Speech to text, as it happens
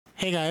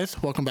Hey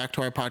guys, welcome back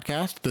to our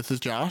podcast. This is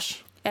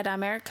Josh. And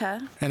I'm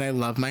Erica. And I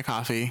love my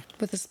coffee.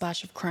 With a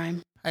splash of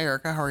crime. Hi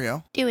Erica, how are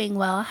you? Doing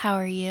well. How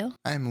are you?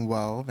 I'm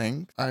well,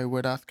 thanks. I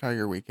would ask how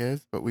your week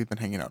is, but we've been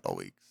hanging out all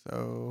week,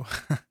 so...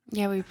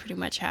 Yeah, we pretty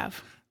much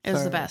have. It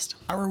was the best.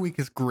 Our week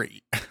is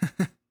great.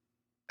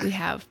 We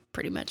have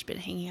pretty much been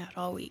hanging out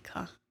all week,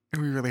 huh?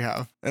 We really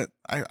have.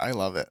 I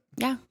love it.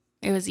 Yeah.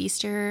 It was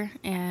Easter,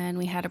 and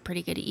we had a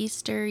pretty good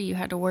Easter. You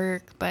had to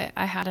work, but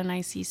I had a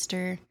nice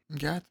Easter.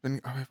 Yeah, it's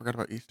been... Oh, I forgot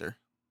about Easter.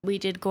 We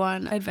did go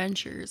on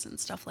adventures and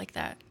stuff like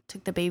that.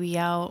 Took the baby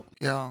out.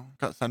 Yeah,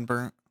 got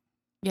sunburnt.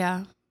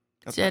 Yeah.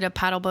 Did a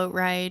paddle boat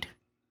ride.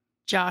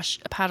 Josh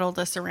paddled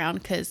us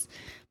around because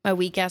my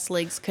weak-ass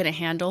legs couldn't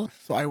handle.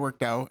 So I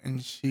worked out,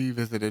 and she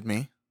visited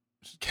me.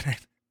 Just kidding.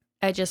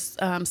 I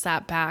just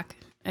sat back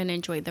and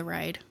enjoyed the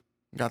ride.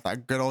 Got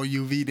that good old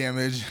UV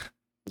damage.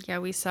 Yeah,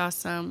 we saw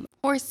some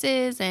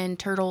horses and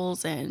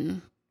turtles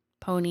and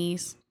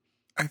ponies.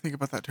 I think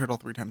about that turtle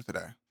 3 times a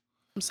day.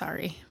 I'm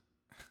sorry.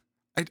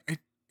 I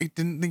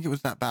didn't think it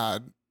was that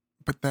bad,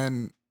 but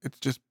then it's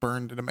just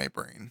burned into my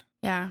brain.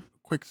 Yeah.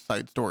 Quick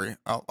side story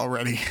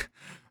already.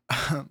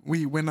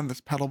 We went on this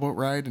paddle boat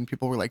ride and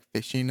people were like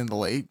fishing in the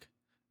lake.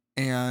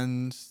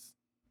 And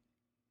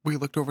we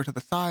looked over to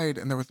the side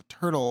and there was a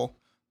turtle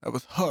that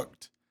was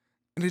hooked.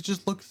 And it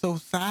just looked so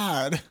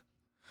sad.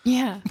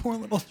 Yeah. Poor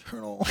little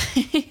turtle.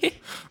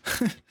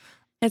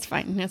 It's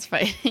fine. It's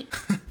fine.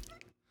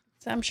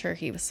 So I'm sure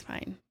he was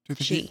fine.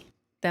 She,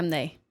 them,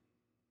 they.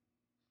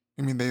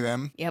 You mean they,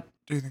 them? Yep.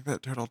 Do you think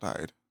that turtle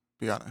died?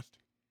 Be honest.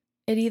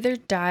 It either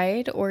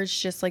died or it's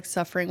just like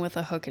suffering with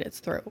a hook in its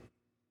throat.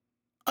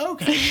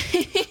 Okay.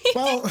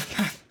 Well,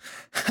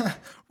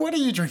 what are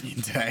you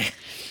drinking today?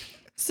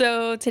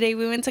 So today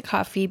we went to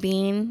Coffee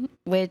Bean,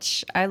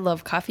 which I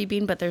love Coffee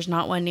Bean, but there's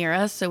not one near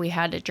us. So we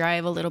had to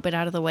drive a little bit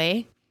out of the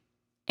way.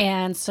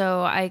 And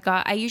so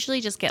I usually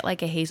just get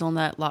like a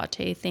hazelnut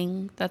latte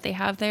thing that they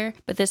have there.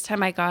 But this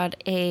time I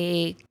got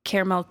a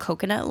caramel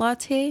coconut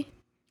latte.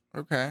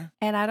 Okay.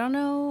 And I don't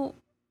know.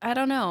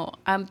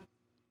 I'm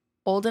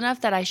old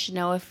enough that I should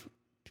know if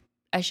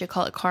I should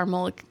call it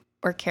caramel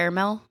or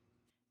caramel.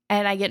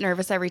 And I get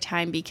nervous every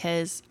time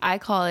because I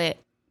call it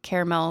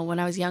caramel. When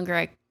I was younger,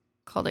 I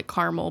called it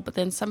caramel. But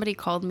then somebody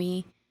called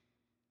me.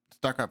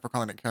 Stuck up for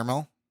calling it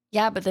caramel?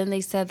 Yeah, but then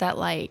they said that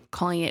like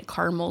calling it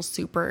caramel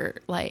super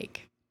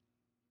like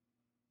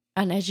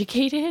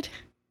uneducated.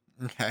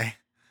 Okay.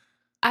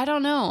 I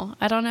don't know.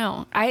 I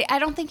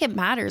don't think it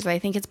matters. I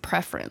think it's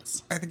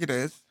preference. I think it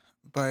is.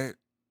 But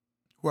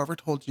whoever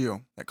told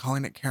you that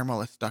calling it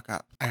caramel is stuck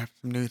up, I have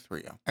some news for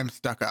you. I'm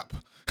stuck up.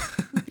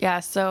 Yeah,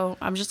 so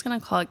I'm just going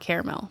to call it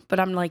caramel, but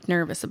I'm like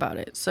nervous about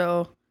it.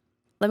 So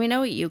let me know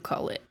what you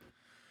call it.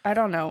 I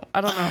don't know.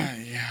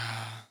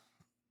 Yeah.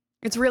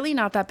 It's really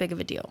not that big of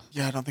a deal.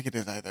 Yeah, I don't think it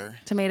is either.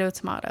 Tomato.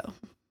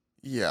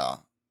 Yeah.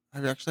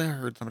 Have you actually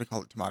heard somebody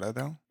call it tomato,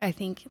 though? I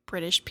think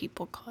British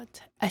people call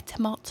it a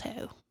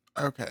tomato.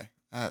 Okay.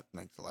 That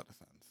makes a lot of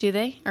sense. Do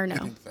they or no? I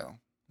think so.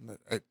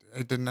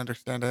 I didn't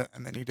understand it,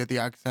 and then you did the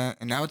accent,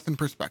 and now it's in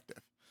perspective.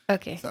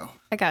 Okay. So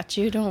I got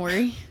you. Don't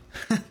worry.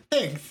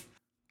 Thanks.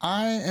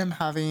 I am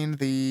having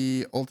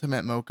the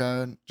ultimate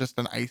mocha, just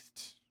an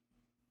iced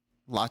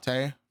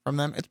latte from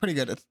them. It's pretty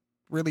good. It's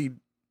really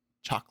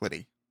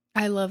chocolatey.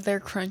 I love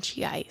their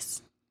crunchy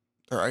ice.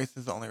 Their ice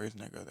is the only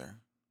reason I go there.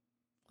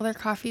 Well, their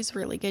coffee's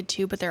really good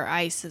too, but their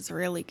ice is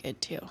really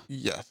good too.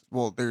 Yes.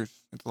 Well, there's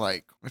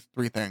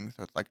 3 things.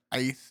 So it's like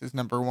ice is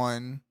number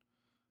 1,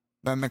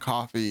 then the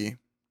coffee,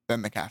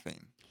 then the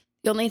caffeine.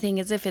 The only thing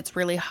is if it's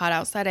really hot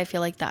outside, I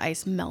feel like the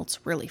ice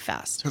melts really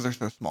fast. Because they're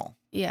so small.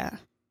 Yeah.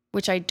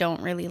 Which I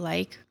don't really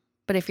like.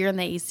 But if you're in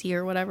the AC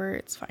or whatever,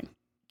 it's fine.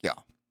 Yeah.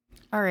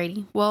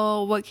 Alrighty.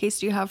 Well, what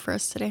case do you have for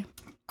us today?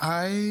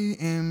 I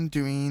am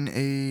doing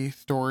a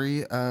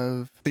story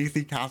of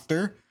Stacey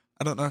Castor.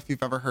 I don't know if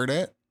you've ever heard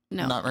it.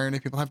 No. Not very many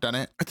people have done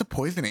it. It's a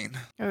poisoning.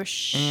 Oh,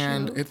 shoot.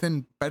 And it's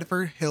in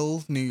Bedford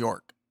Hills, New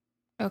York.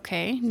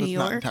 Okay. So New it's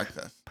York. not in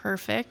Texas.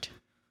 Perfect.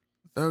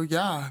 So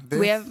yeah.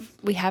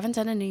 We haven't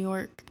done a New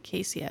York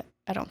case yet,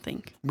 I don't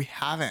think. We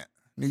haven't.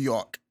 New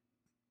York.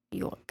 New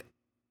York.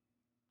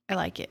 I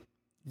like it.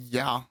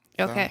 Yeah.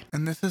 Okay.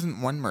 And this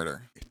isn't 1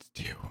 murder. It's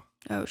 2.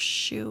 Oh,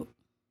 shoot.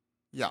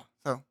 Yeah.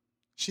 So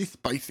she's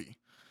spicy.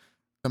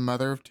 The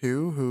mother of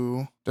 2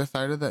 who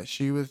decided that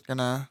she was going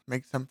to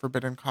make some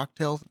forbidden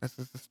cocktails. This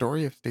is the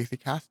story of Stacey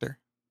Castor.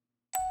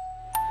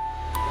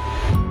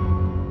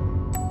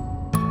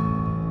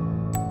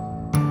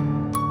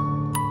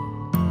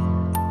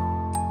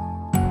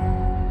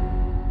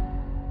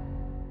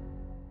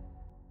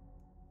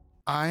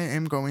 I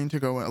am going to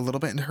go a little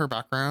bit into her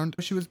background.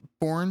 She was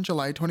born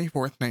July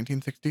 24th,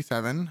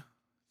 1967.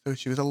 So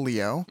she was a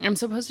Leo. I'm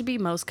supposed to be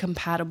most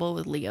compatible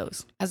with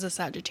Leos as a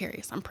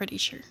Sagittarius, I'm pretty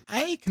sure.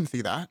 I can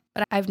see that.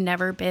 But I've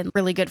never been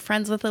really good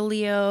friends with a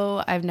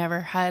Leo. I've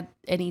never had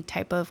any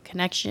type of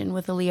connection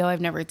with a Leo. I've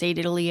never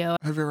dated a Leo.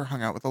 Have you ever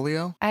hung out with a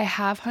Leo? I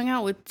have hung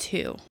out with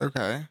 2.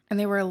 Okay. And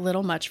they were a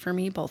little much for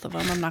me, both of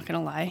them. I'm not going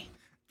to lie.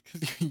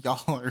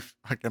 Y'all are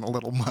fucking a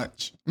little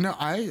much. No,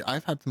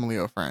 I've had some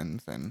Leo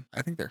friends and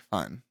I think they're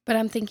fun. But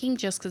I'm thinking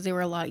just because they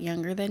were a lot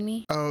younger than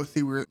me. Oh,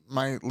 see,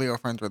 my Leo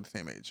friends were the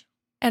same age.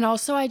 And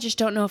also, I just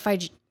don't know if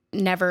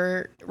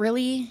never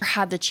really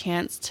had the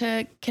chance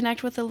to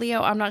connect with a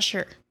Leo. I'm not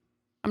sure.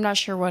 I'm not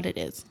sure what it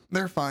is.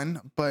 They're fun,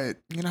 but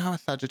you know how a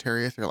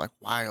Sagittarius are like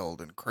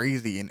wild and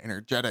crazy and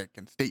energetic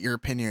and state your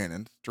opinion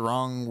and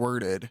strong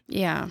worded.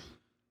 Yeah.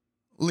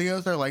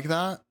 Leos are like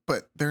that,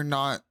 but they're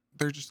not.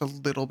 They're just a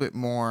little bit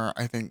more,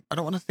 I think, I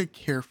don't want to say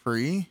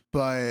carefree,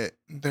 but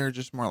they're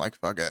just more like,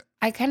 fuck it.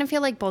 I kind of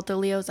feel like both the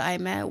Leos I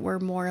met were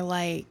more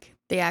like,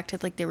 they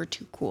acted like they were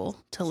too cool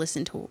to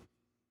listen to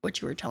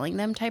what you were telling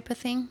them type of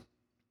thing.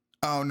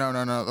 Oh, no.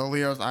 The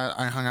Leos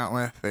I hung out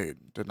with, they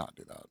did not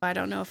do that. I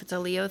don't know if it's a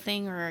Leo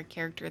thing or a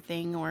character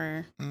thing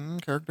or...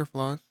 Character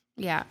flaws.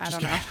 Yeah, I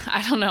don't know.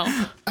 I don't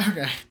know.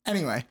 Okay.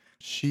 Anyway,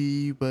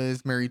 she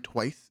was married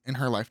twice in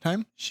her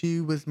lifetime.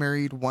 She was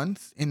married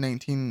once in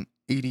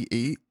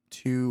 1988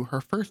 to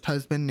her first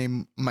husband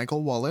named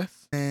Michael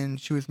Wallace,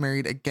 and she was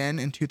married again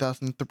in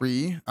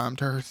 2003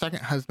 to her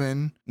second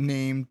husband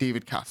named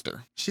David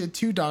Castor. She had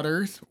 2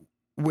 daughters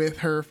with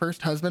her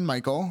first husband,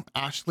 Michael.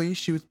 Ashley,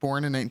 she was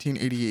born in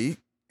 1988,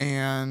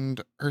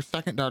 and her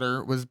second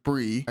daughter was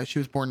Bree. She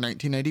was born in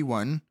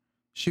 1991.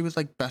 She was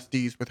like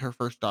besties with her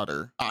first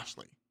daughter,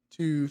 Ashley.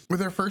 With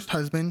her first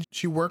husband,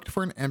 she worked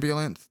for an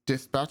ambulance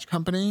dispatch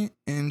company,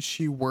 and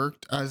she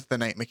worked as the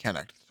night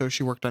mechanic. So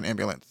she worked on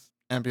ambulances.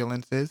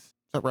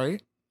 Is that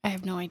right? I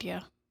have no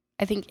idea.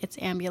 I think it's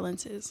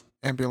ambulances.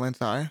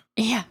 Ambulance eye?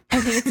 Yeah. I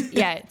think it's,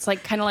 yeah, it's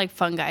like kind of like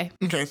fungi.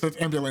 Okay, so it's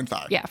ambulance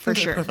eye. Yeah, for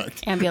sure.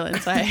 Perfect.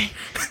 Ambulance eye.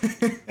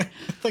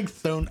 It's like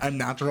so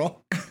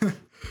unnatural.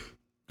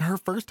 Her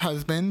first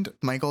husband,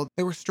 Michael,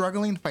 they were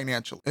struggling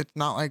financially. It's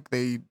not like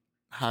they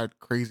had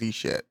crazy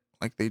shit.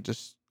 Like they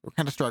just were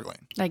kind of struggling.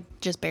 Like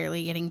just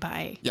barely getting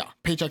by. Yeah,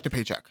 paycheck to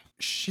paycheck.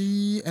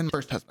 She and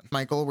first husband,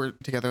 Michael, were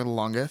together the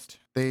longest.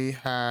 They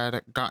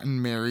had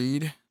gotten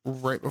married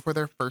right before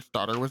their first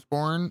daughter was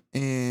born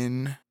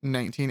in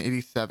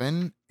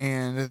 1987,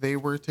 and they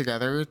were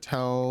together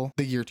till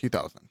the year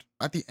 2000.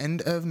 At the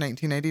end of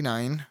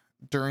 1999,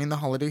 during the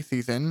holiday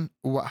season,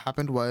 what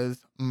happened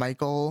was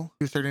Michael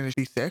was starting to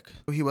be sick.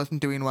 He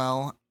wasn't doing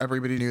well.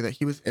 Everybody knew that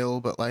he was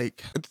ill, but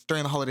like it's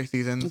during the holiday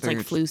season. It's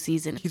like flu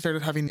season. He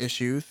started having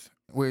issues,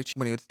 which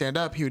when he would stand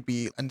up, he would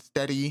be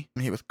unsteady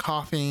and he was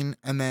coughing,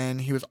 and then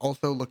he was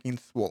also looking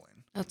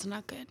swollen. That's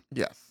not good.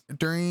 Yes.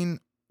 During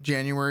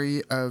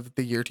January of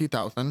the year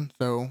 2000,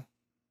 so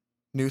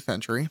new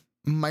century,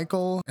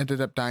 Michael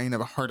ended up dying of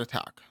a heart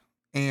attack,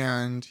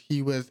 and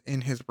he was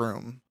in his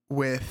room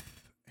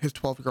with his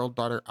 12-year-old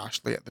daughter,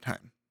 Ashley, at the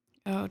time.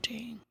 Oh,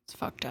 dang. It's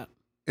fucked up.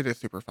 It is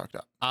super fucked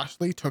up.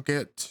 Ashley took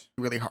it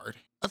really hard.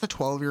 As a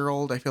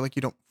 12-year-old, I feel like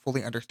you don't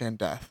fully understand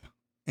death,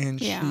 and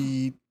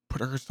she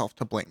put herself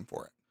to blame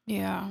for it.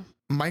 Yeah.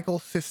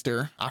 Michael's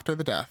sister, after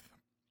the death,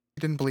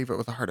 didn't believe it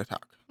was a heart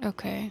attack.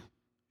 Okay.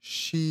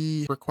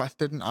 She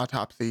requested an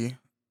autopsy,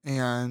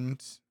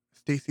 and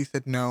Stacey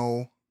said,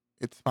 no,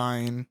 it's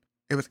fine.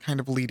 It was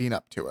kind of leading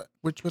up to it,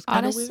 which was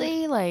kind honestly, of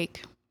weird.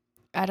 Like,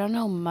 I don't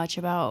know much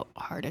about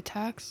heart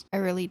attacks. I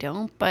really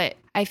don't. But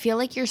I feel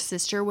like your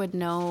sister would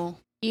know,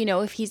 you know,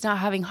 if he's not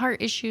having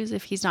heart issues,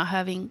 if he's not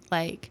having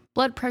like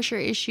blood pressure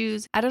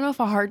issues. I don't know if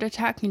a heart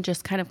attack can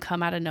just kind of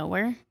come out of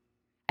nowhere.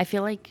 I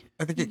feel like.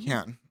 I think it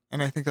can.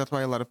 And I think that's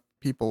why a lot of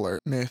people are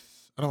I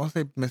don't want to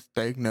say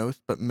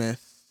misdiagnosed, but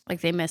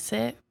like they miss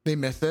it. They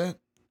miss it.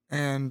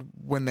 And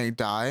when they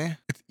die,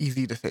 it's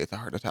easy to say it's a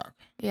heart attack.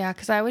 Yeah,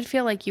 because I would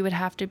feel like you would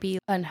have to be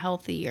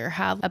unhealthy or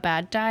have a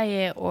bad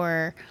diet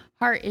or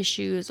heart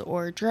issues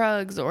or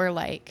drugs or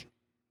like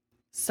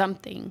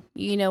something.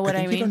 You know what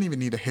I mean? You don't even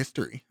need a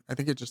history. I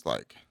think it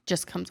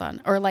just comes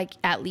on. Or like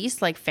at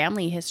least like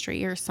family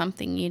history or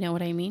something. You know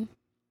what I mean?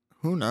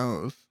 Who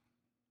knows?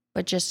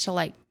 But just to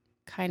like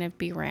kind of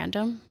be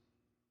random.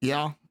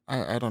 Yeah.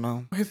 I don't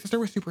know. His sister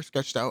was super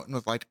sketched out and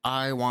was like,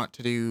 I want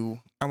to do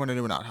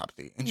an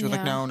autopsy. And she was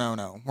like, no,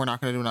 we're not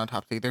going to do an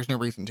autopsy. There's no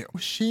reason to.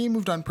 She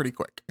moved on pretty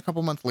quick. A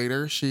couple months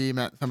later, she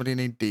met somebody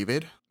named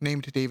David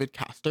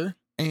Castor,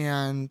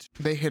 and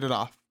they hit it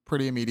off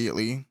pretty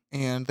immediately.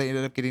 And they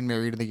ended up getting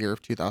married in the year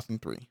of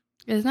 2003.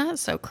 Isn't that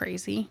so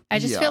crazy? I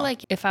just feel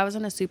like if I was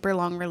in a super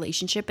long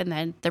relationship and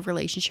then the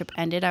relationship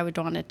ended, I would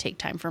want to take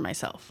time for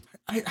myself.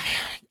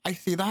 I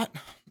see that.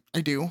 I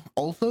do.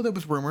 Also, there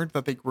was rumored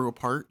that they grew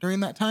apart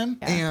during that time,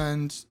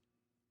 and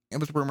it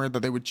was rumored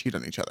that they would cheat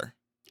on each other.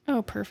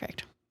 Oh,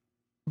 perfect.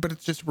 But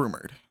it's just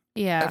rumored.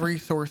 Yeah. Every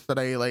source that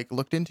I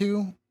looked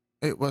into,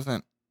 it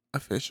wasn't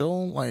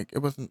official. Like, it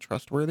wasn't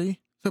trustworthy.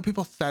 So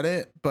people said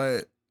it,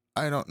 but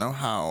I don't know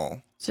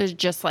how. So it's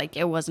just like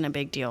it wasn't a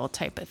big deal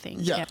type of thing.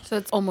 Yeah. So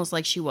it's almost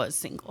like she was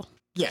single.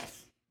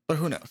 Yes. But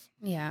who knows?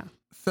 Yeah.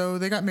 So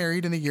they got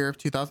married in the year of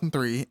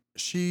 2003.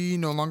 She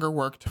no longer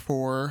worked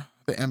for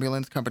the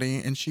ambulance company,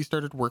 and she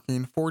started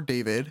working for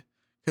David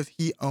because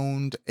he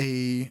owned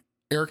a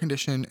air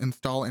condition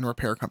install and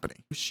repair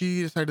company.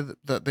 She decided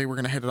that they were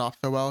going to hit it off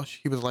so well.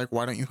 He was like,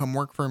 why don't you come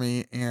work for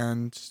me?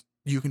 And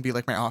you can be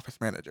like my office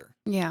manager.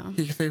 Yeah.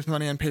 He saves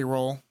money on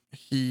payroll.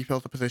 He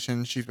fills a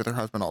position. She's with her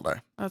husband all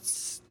day.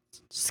 That's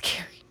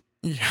scary.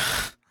 Yeah.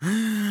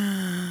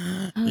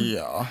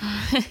 Yeah.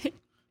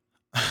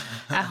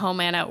 At home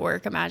and at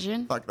work,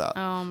 imagine. Fuck that.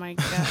 Oh my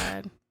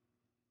God.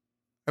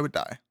 I would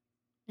die.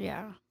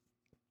 Yeah.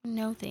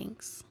 No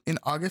thanks. In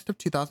August of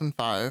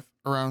 2005,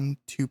 around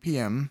 2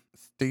 p.m.,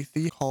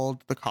 Stacey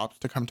called the cops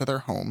to come to their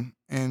home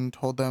and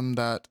told them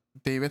that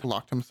David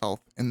locked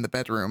himself in the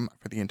bedroom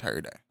for the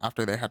entire day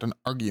after they had an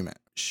argument.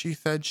 She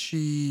said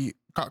she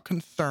got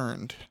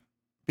concerned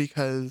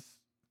because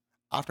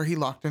after he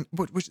locked in,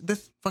 which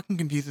this fucking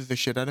confuses the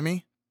shit out of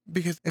me.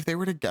 Because if they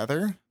were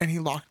together and he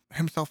locked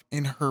himself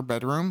in her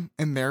bedroom,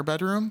 in their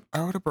bedroom,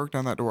 I would have broke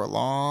down that door a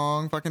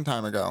long fucking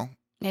time ago.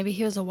 Maybe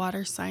he was a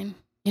water sign.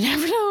 You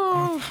never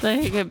know.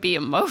 They could be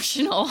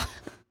emotional.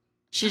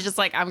 She's just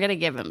like, I'm going to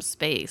give him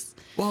space.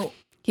 Well,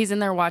 he's in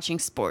there watching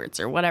sports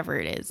or whatever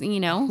it is, you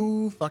know?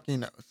 Who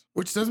fucking knows?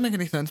 Which doesn't make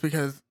any sense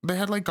because they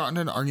had like gotten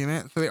in an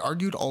argument. So they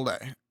argued all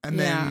day. And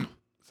then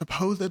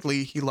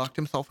supposedly he locked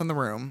himself in the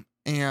room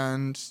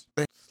and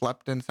they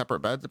slept in separate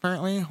beds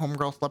apparently.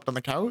 Homegirl slept on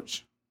the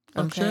couch.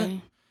 Some shit.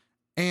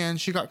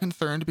 And she got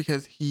concerned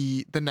because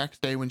the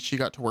next day when she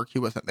got to work, he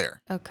wasn't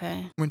there.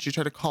 Okay. When she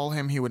tried to call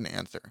him, he wouldn't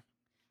answer.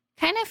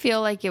 Kind of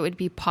feel like it would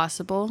be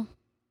possible.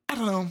 I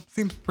don't know.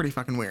 Seems pretty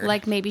fucking weird.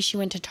 Like maybe she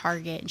went to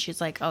Target and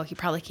she's like, oh, he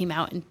probably came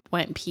out and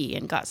went and pee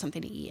and got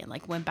something to eat and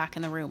like went back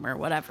in the room or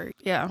whatever.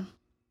 Yeah.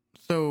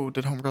 So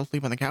did homegirl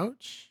sleep on the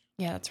couch?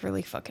 Yeah, that's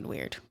really fucking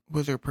weird.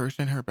 Was her purse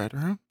in her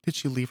bedroom? Did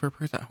she leave her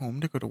purse at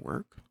home to go to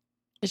work?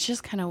 It's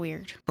just kind of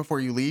weird. Before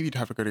you leave, you'd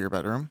have to go to your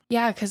bedroom.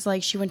 Yeah, because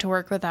like she went to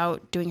work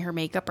without doing her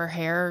makeup or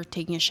hair or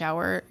taking a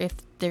shower. If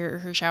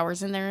her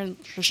shower's in there and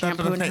her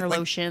shampoo and her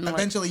lotion.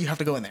 Eventually, you have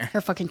to go in there.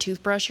 Her fucking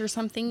toothbrush or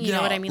something. You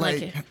know what I mean?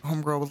 Like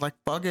homegirl was like,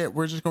 fuck it.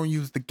 We're just going to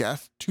use the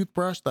Guess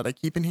toothbrush that I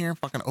keep in here.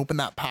 Fucking open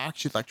that pack.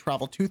 She's like,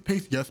 travel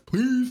toothpaste. Yes,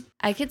 please.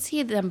 I could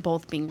see them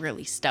both being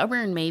really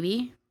stubborn,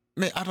 maybe.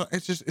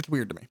 It's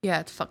weird to me.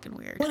 Yeah, it's fucking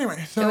weird. Well,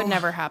 anyway, so. It would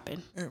never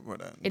happen. It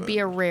wouldn't. It'd be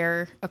a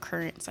rare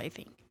occurrence, I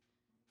think.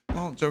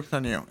 Well, joke's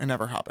on you. It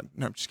never happened.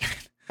 No, I'm just kidding.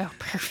 Oh,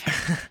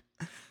 perfect.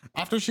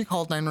 After she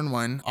called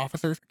 911,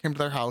 officers came to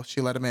their house. She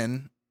let him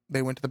in.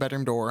 They went to the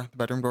bedroom door. The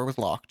bedroom door was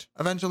locked.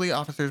 Eventually,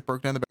 officers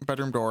broke down the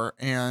bedroom door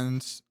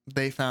and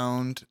they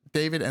found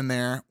David in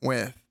there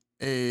with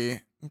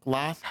a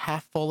glass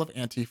half full of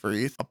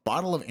antifreeze, a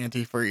bottle of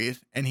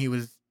antifreeze, and he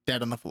was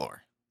dead on the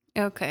floor.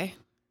 Okay.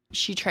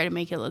 She tried to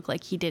make it look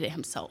like he did it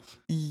himself.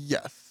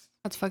 Yes.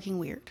 That's fucking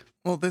weird.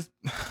 Well, this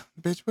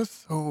bitch was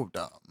so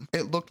dumb.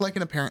 It looked like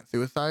an apparent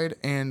suicide,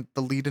 and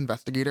the lead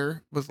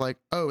investigator was like,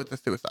 oh, it's a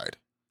suicide.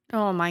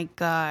 Oh my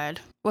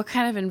God. What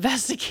kind of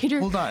investigator?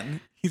 Hold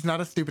on. He's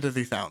not as stupid as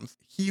he sounds.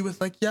 He was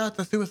like, yeah, it's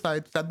a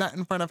suicide. Said that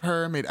in front of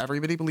her, made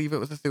everybody believe it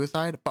was a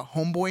suicide, but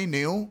homeboy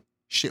knew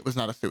shit was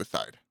not a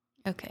suicide.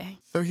 Okay.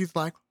 So he's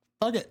like,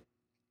 fuck it.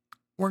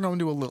 We're going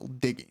to do a little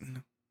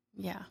digging.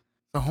 Yeah.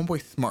 So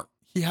homeboy's smart.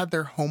 He had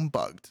their home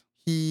bugged.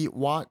 He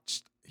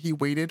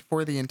waited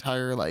for the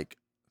entire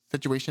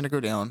situation to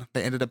go down.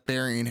 They ended up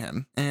burying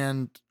him,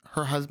 and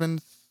her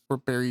husbands were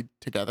buried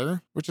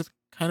together, which is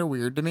kind of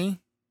weird to me.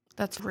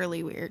 That's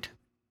really weird.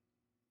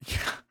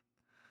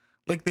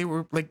 Yeah. They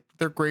were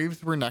their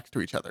graves were next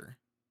to each other.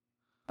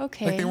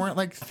 Okay. They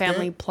weren't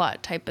family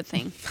plot type of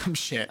thing. Some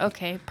shit.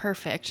 Okay,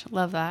 perfect.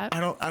 Love that.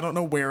 I don't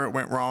know where it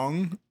went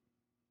wrong.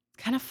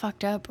 Kind of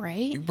fucked up,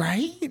 right?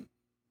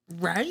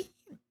 Right?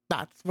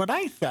 That's what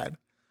I said.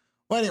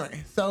 Well,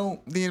 anyway,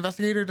 so the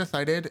investigator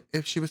decided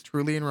if she was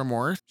truly in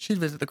remorse, she'd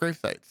visit the grave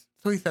sites.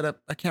 So he set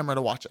up a camera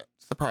to watch it.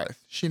 Surprise.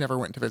 She never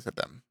went to visit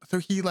them. So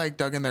he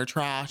dug in their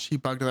trash. He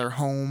bugged their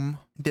home,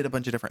 did a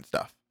bunch of different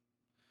stuff.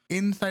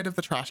 Inside of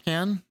the trash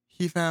can,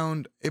 he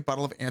found a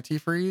bottle of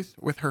antifreeze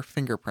with her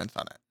fingerprints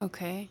on it.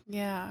 Okay.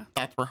 Yeah.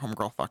 That's where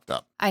homegirl fucked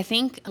up. I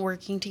think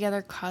working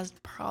together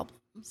caused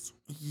problems.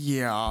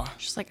 Yeah.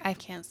 Just I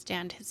can't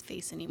stand his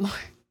face anymore.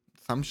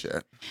 Some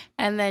shit.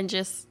 And then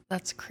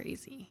that's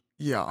crazy.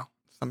 Yeah.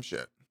 Some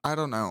shit. I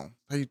don't know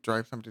how you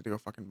drive somebody to go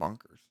fucking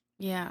bonkers.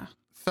 Yeah.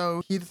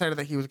 So he decided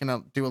that he was going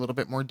to do a little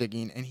bit more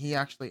digging, and he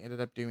actually ended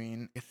up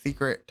doing a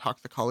secret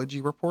toxicology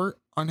report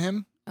on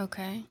him.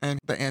 Okay. And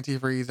the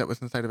antifreeze that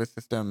was inside of his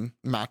system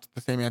matched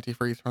the same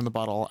antifreeze from the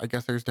bottle. I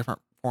guess there's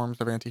different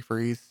forms of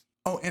antifreeze.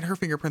 Oh, and her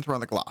fingerprints were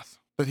on the glass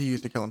that he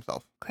used to kill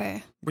himself.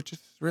 Okay. Which is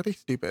really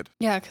stupid.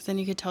 Yeah, because then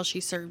you could tell she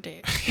served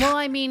it. Well,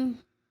 I mean,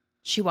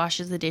 she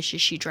washes the dishes,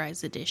 she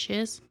dries the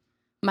dishes.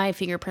 My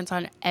fingerprints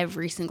on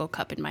every single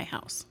cup in my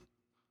house.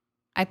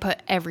 I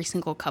put every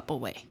single cup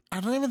away. I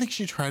don't even think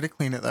she tried to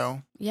clean it,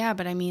 though. Yeah,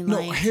 but I mean,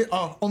 no,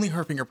 only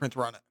her fingerprints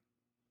were on it.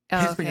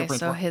 Oh, okay,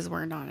 so his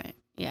weren't on it.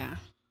 Yeah.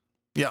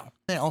 Yeah.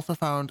 They also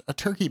found a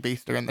turkey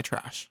baster in the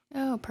trash.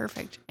 Oh,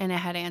 perfect. And it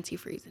had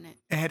antifreeze in it.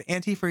 It had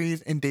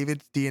antifreeze and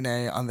David's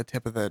DNA on the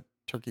tip of the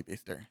turkey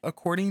baster.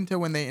 According to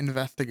when they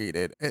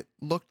investigated, it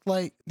looked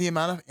like the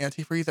amount of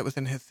antifreeze that was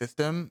in his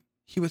system,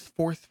 he was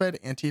force-fed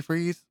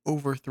antifreeze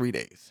over 3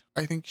 days.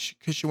 I think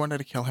because she wanted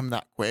to kill him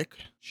that quick,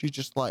 she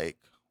just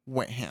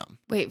went ham.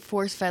 Wait,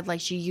 force fed,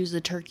 like she used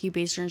the turkey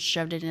baster and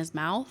shoved it in his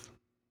mouth?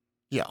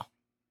 Yeah.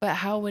 But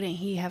how wouldn't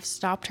he have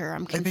stopped her?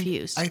 I'm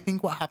confused. I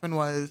think what happened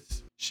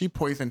was she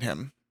poisoned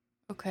him.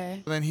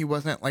 Okay. Then he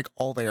wasn't like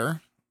all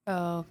there.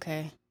 Oh,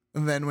 okay.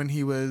 And then when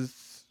he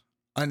was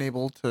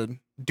unable to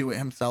do it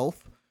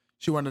himself,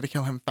 she wanted to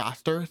kill him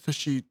faster. So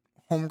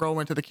homegirl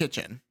went to the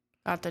kitchen.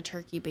 Got the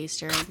turkey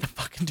baster. Got the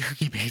fucking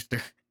turkey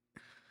baster.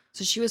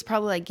 So she was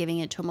probably like giving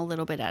it to him a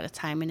little bit at a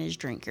time in his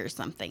drink or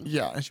something.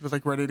 Yeah. And she was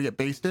like ready to get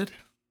basted.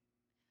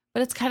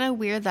 But it's kind of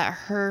weird that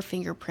her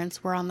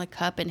fingerprints were on the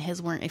cup and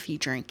his weren't if he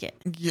drank it.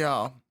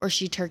 Yeah. Or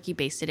she turkey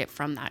basted it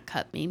from that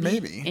cup,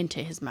 maybe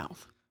into his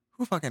mouth.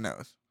 Who fucking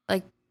knows?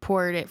 Like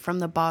poured it from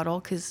the bottle,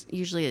 because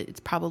usually it's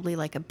probably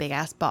like a big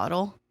ass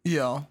bottle.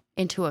 Yeah.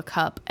 Into a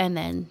cup and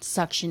then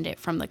suctioned it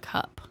from the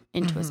cup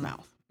into his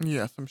mouth.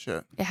 Yeah, some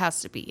shit. It has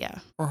to be, yeah.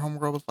 Or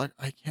homegirl was like,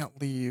 I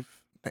can't leave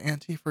the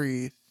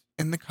antifreeze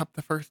in the cup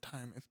the first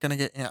time. It's gonna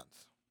get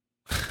ants.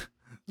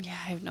 Yeah,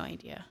 I have no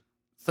idea.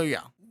 So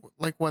yeah,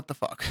 like what the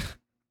fuck?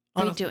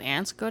 Wait, do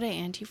ants go to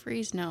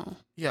antifreeze? No.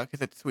 Yeah,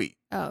 because it's sweet.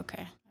 Oh,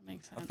 okay. That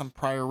makes sense. That's some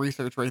prior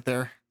research right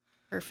there.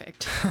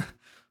 Perfect.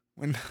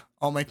 When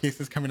all my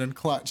cases coming in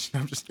clutch.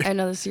 I'm just kidding. I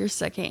know this is your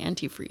second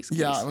antifreeze case.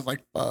 Yeah, I was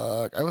like,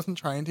 fuck. I wasn't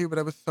trying to, but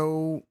I was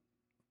so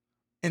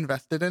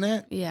invested in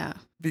it. Yeah.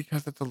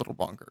 Because it's a little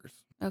bonkers.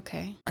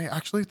 Okay. I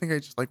actually think I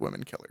just like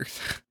women killers.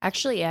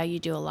 Actually, yeah, you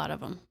do a lot of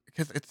them.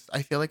 Because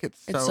I feel like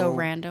it's so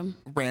random.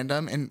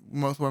 Random, and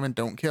most women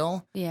don't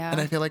kill. Yeah.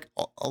 And I feel like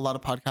a lot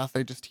of podcasts,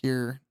 I just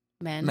hear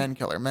men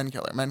killer, men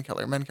killer, men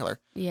killer, men killer.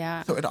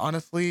 Yeah. So it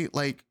honestly,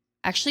 like.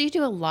 Actually, you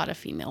do a lot of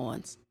female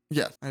ones.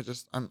 Yes,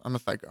 I'm a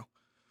psycho.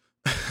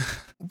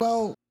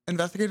 Well,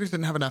 investigators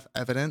didn't have enough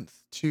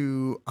evidence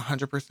to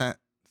 100%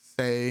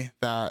 say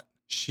that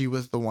she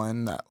was the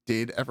one that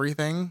did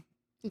everything.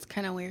 It's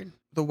kind of weird.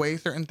 The way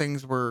certain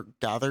things were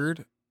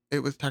gathered, it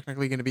was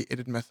technically going to be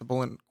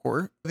inadmissible in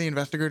court. The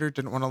investigator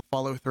didn't want to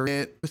follow through.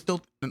 It was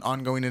still an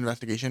ongoing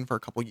investigation for a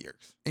couple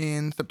years.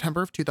 In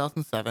September of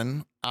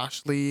 2007,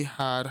 Ashley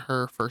had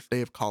her first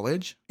day of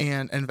college,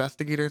 and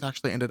investigators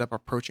actually ended up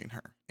approaching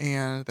her.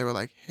 And they were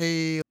like,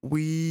 hey,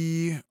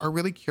 we are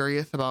really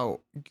curious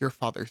about your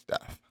father's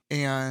death,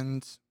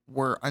 and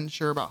we're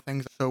unsure about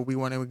things, so we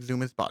want to exhume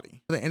his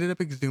body. So they ended up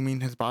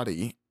exhuming his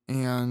body,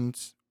 and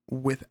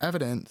with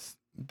evidence,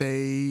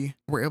 they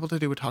were able to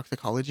do a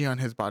toxicology on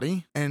his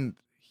body, and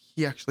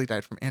he actually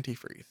died from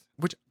antifreeze,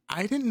 which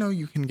I didn't know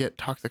you can get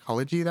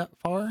toxicology that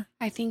far.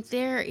 I think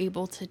they're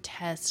able to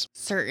test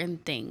certain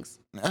things.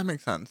 That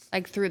makes sense.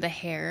 Like through the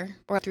hair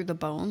or through the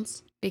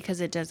bones, because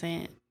it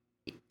doesn't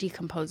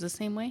decompose the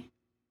same way.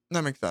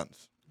 That makes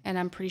sense. And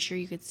I'm pretty sure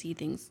you could see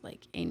things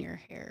like in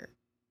your hair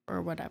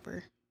or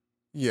whatever.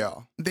 Yeah.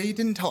 They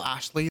didn't tell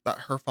Ashley that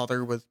her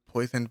father was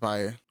poisoned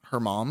by her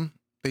mom.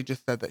 They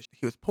just said that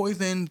he was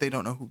poisoned. They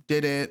don't know who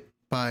did it,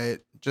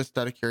 but just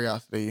out of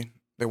curiosity,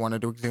 they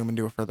wanted to exhume and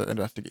do a further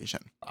investigation.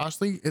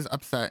 Ashley is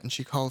upset and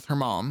she calls her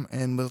mom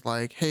and was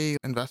like, hey,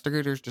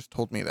 investigators just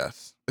told me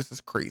this. This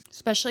is crazy.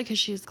 Especially because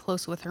she's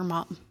close with her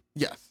mom.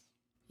 Yes.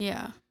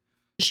 Yeah.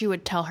 She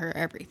would tell her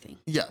everything.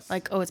 Yes.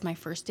 Like, oh, it's my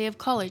first day of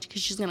college,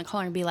 because she's going to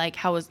call her and be like,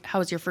 how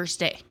was your first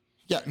day?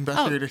 Yeah,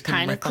 investigators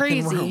kind of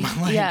crazy.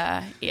 Like,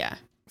 yeah.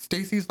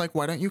 Stacey's like,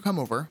 why don't you come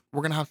over?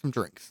 We're going to have some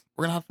drinks.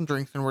 We're going to have some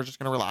drinks and we're just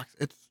going to relax.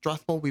 It's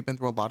stressful. We've been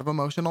through a lot of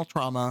emotional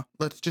trauma.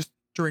 Let's just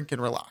drink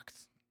and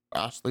relax.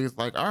 Ashley's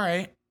like, all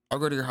right, I'll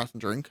go to your house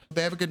and drink.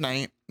 They have a good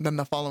night. Then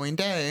the following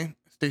day,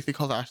 Stacey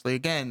calls Ashley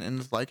again and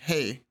is like,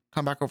 hey,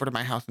 come back over to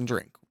my house and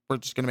drink. We're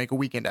just going to make a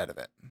weekend out of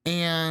it.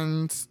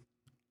 And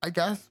I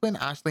guess when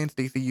Ashley and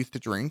Stacey used to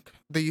drink,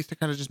 they used to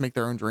kind of just make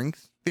their own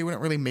drinks. They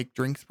wouldn't really make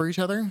drinks for each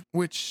other,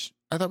 which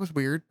I thought was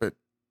weird, but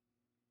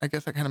I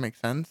guess that kind of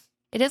makes sense.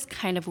 It is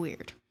kind of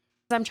weird.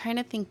 I'm trying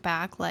to think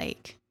back,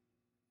 like,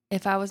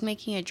 if I was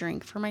making a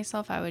drink for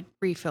myself, I would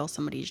refill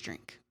somebody's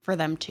drink for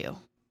them too.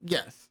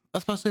 Yes,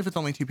 especially if it's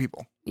only two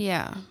people.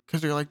 Yeah.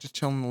 Because you're like just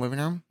chilling in the living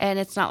room. And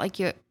it's not like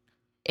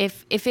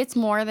if it's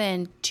more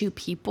than two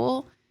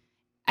people,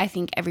 I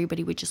think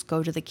everybody would just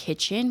go to the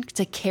kitchen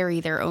to carry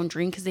their own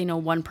drink, because they know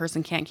one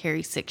person can't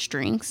carry 6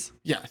 drinks.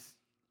 Yes.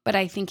 But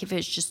I think if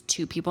it's just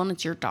 2 people and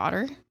it's your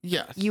daughter,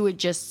 yes, you would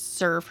just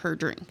serve her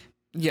drink.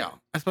 Yeah,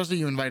 especially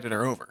you invited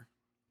her over.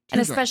 And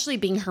especially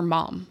being her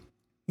mom.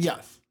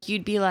 Yes.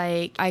 You'd be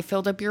like, I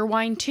filled up your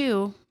wine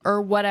too,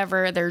 or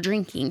whatever they're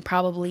drinking.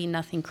 Probably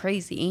nothing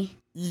crazy.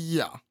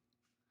 Yeah.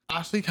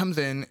 Ashley comes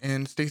in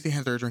and Stacey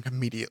hands her a drink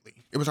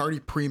immediately. It was already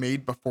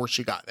pre-made before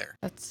she got there.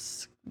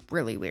 That's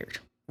really weird.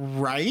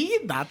 Right?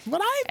 That's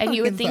what I And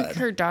you would think said.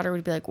 her daughter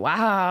would be like,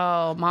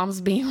 wow, mom's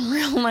being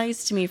real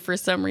nice to me for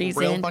some reason.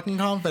 Real fucking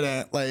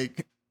confident.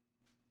 Like,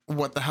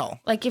 what the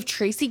hell? Like if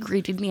Tracy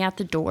greeted me at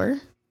the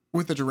door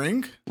with a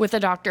drink? With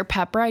a Dr.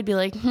 Pepper, I'd be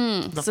like,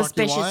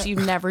 suspicious. You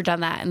You've never done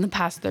that in the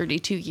past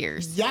 32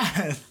 years.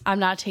 Yes. I'm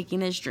not taking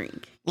this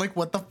drink. Like,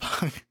 what the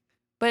fuck?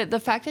 But the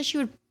fact that she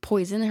would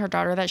poison her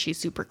daughter that she's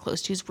super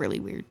close to is really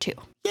weird too.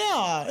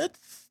 Yeah,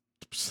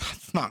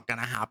 that's not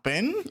gonna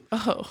happen.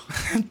 Oh.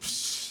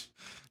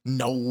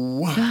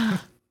 No.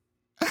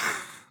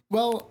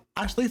 Well,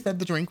 Ashley said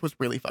the drink was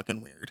really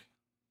fucking weird.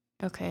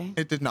 Okay.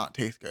 It did not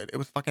taste good. It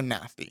was fucking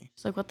nasty.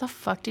 She's like, what the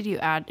fuck did you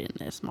add in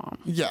this, Mom?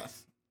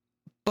 Yes.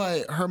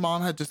 But her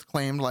mom had just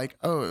claimed like,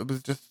 oh, it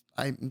was just,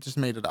 I just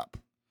made it up.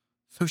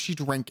 So she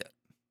drank it.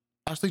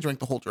 Ashley drank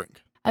the whole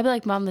drink. I'd be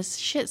like, Mom, this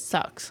shit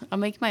sucks. I'll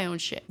make my own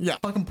shit. Yeah.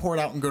 Fucking pour it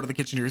out and go to the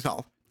kitchen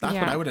yourself. That's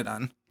what I would have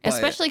done. But,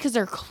 especially because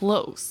they're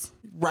close.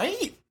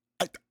 right?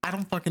 I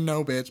don't fucking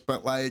know, bitch,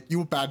 but like,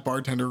 you a bad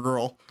bartender,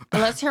 girl.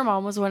 Unless her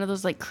mom was one of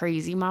those like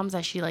crazy moms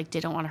that she like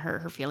didn't want to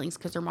hurt her feelings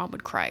because her mom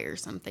would cry or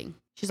something.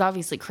 She's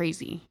obviously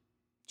crazy.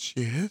 She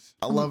is?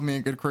 I love me a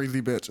good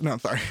crazy bitch. No, I'm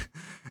sorry.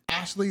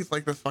 Ashley's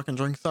like, this fucking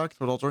drink sucks,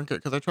 but I'll drink it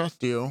because I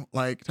trust you,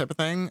 like, type of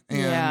thing. And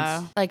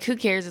yeah. Like, who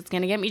cares? It's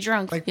going to get me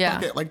drunk. like, yeah.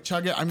 fuck it. Like,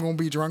 chug it. I'm going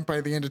to be drunk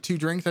by the end of 2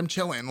 drinks. I'm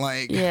chilling.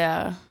 Like,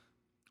 yeah.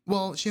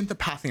 Well, she ends up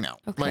passing out,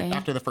 Okay. like,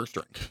 after the first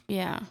drink.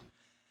 Yeah.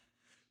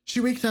 She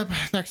wakes up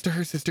next to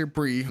her sister,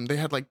 Bree. They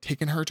had, like,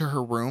 taken her to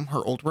her room, her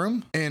old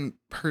room. And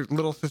her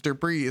little sister,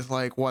 Bree, is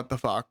like, what the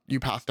fuck? You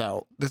passed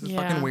out. This is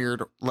fucking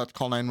weird. Let's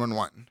call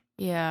 911.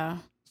 Yeah.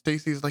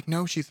 Stacey's like,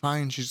 no, she's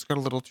fine. She just got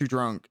a little too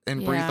drunk.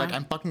 And Bree's Yeah. like,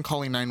 I'm fucking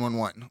calling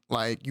 911.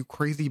 Like, you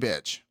crazy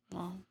bitch.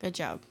 Well, good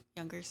job,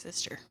 younger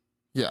sister.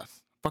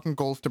 Yes. Fucking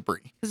goals to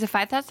Bree. Because if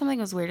I thought something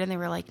was weird and they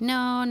were like,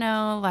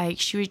 no, like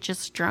she was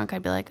just drunk,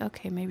 I'd be like,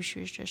 okay, maybe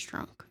she was just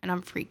drunk. And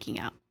I'm freaking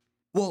out.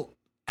 Well,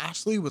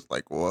 Ashley was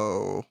like,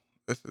 whoa,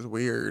 this is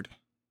weird.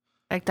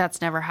 Like,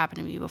 that's never happened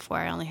to me before.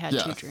 I only had 2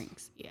 Yes.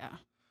 drinks. Yeah.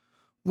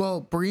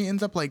 Well, Bree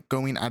ends up like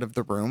going out of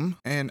the room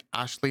and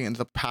Ashley ends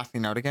up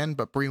passing out again,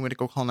 but Bree went to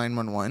go call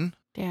 911.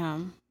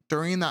 Damn.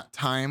 During that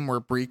time where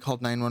Bree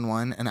called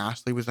 911 and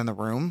Ashley was in the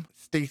room,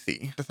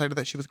 Stacey decided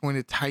that she was going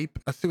to type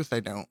a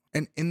suicide note.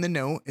 And in the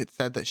note, it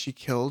said that she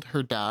killed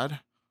her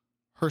dad,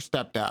 her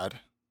stepdad,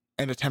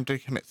 and attempted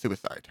to commit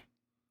suicide.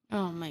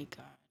 Oh my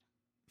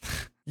God.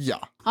 Yeah.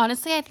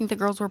 Honestly, I think the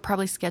girls were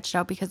probably sketched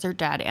out because their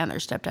dad and their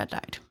stepdad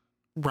died.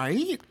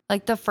 Right?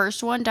 Like the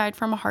first one died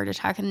from a heart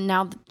attack and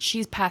now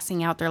she's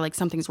passing out. They're like,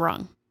 something's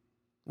wrong.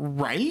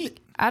 Right?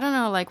 I don't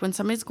know. Like when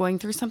somebody's going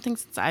through something,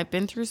 since I've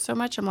been through so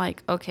much, I'm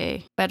like,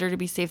 okay, better to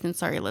be safe than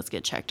sorry. Let's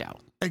get checked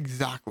out.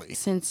 Exactly.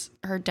 Since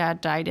her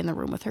dad died in the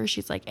room with her,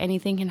 she's like,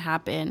 anything can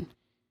happen.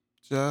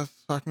 Just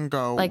fucking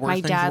go. Like Worst my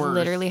things dad worst.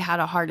 literally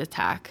had a heart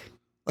attack.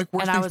 Like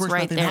worst and I things was worst,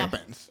 right nothing there.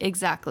 happens.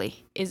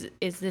 Exactly. Is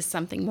this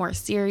something more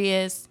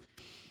serious?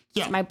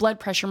 Yeah. My blood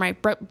pressure, my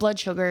blood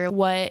sugar,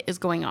 what is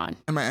going on?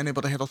 Am I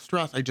unable to handle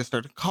stress? I just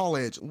started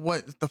college.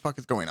 What the fuck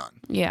is going on?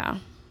 Yeah.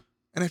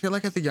 And I feel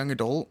like as a young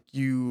adult,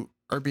 you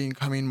are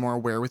becoming more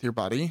aware with your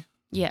body.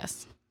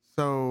 Yes.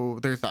 So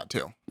there's that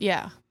too.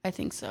 Yeah, I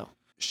think so.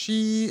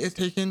 She is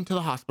taken to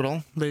the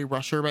hospital. They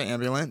rush her by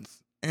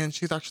ambulance and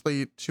she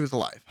was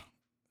alive.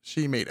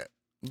 She made it.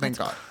 Thank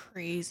That's God.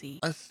 crazy.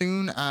 As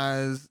soon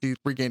as she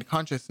regained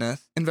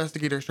consciousness,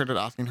 investigators started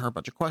asking her a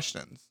bunch of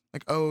questions.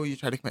 Like, oh, you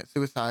tried to commit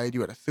suicide.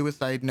 You had a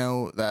suicide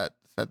note that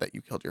said that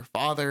you killed your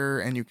father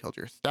and you killed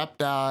your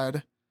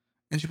stepdad.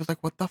 And she was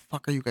like, what the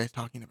fuck are you guys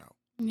talking about?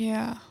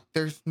 Yeah.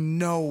 There's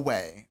no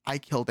way I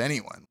killed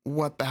anyone.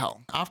 What the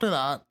hell? After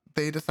that,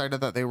 they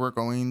decided that they were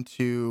going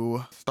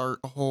to start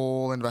a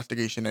whole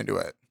investigation into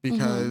it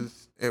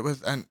because it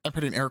was, and I'm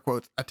putting air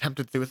quotes,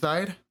 attempted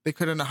suicide. They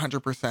couldn't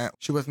 100%.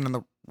 She wasn't in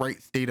the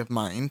right state of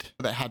mind.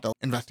 They had to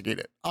investigate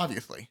it,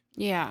 obviously.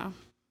 Yeah.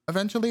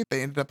 Eventually,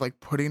 they ended up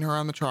like putting her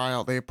on the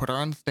trial. They put her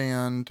on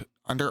stand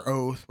under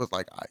oath, was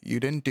like,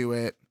 you didn't do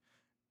it.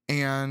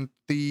 And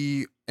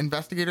the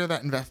investigator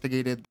that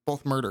investigated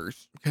both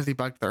murders, because he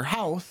bugged their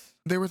house,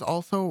 there was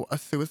also a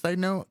suicide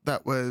note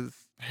that was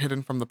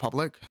hidden from the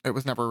public. It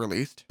was never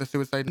released. The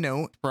suicide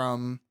note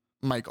from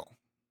Michael,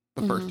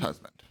 the first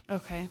husband.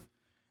 Okay.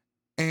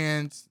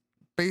 And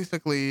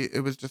basically,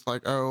 it was just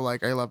like, oh,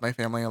 like, I love my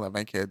family. I love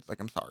my kids. Like,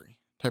 I'm sorry,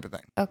 type of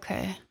thing.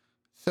 Okay.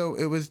 So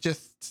it was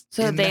just.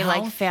 So in they the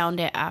like house. found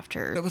it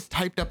after. It was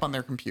typed up on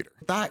their computer.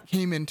 That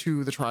came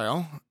into the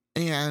trial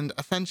and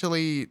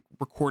essentially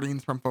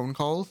recordings from phone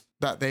calls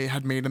that they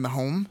had made in the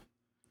home.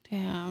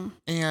 Damn.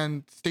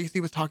 And Stacey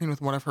was talking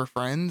with one of her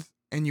friends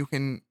and you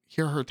can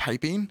hear her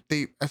typing.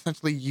 They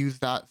essentially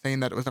used that saying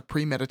that it was a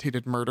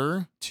premeditated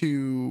murder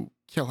to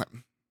kill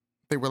him.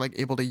 They were like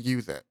able to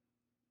use it,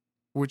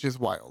 which is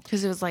wild.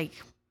 Because it was like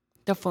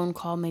the phone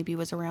call maybe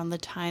was around the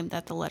time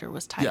that the letter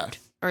was typed Yes.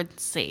 or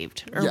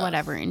saved or Yes.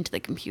 whatever into the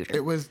computer.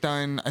 It was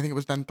done, I think it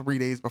was done 3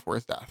 days before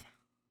his death.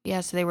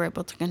 Yeah, so they were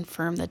able to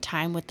confirm the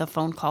time with the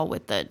phone call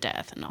with the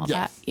death and all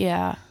Yes. that.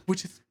 Yeah.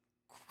 Which is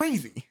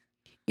crazy.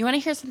 You want to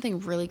hear something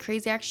really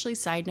crazy, actually?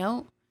 Side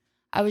note,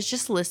 I was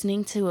just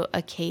listening to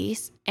a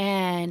case,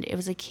 and it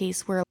was a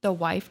case where the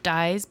wife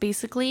dies,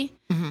 basically,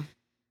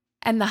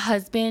 and the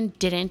husband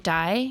didn't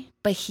die,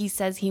 but he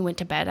says he went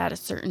to bed at a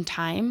certain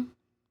time.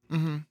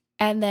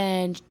 And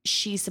then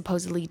she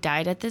supposedly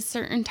died at this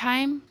certain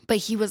time, but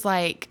he was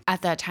like,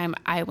 at that time,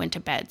 I went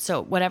to bed.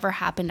 So whatever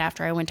happened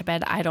after I went to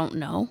bed, I don't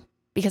know.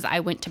 Because I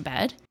went to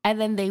bed. And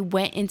then they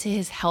went into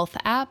his health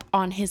app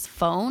on his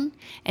phone.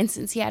 And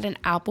since he had an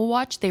Apple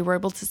Watch, they were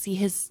able to see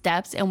his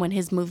steps and when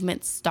his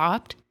movement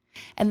stopped.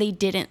 and they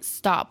didn't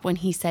stop when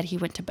he said he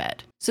went to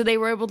bed. So they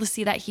were able to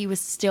see that he was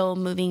still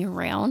moving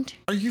around.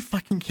 Are you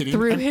fucking kidding?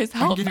 Through his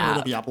health I'm getting rid app.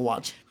 of the Apple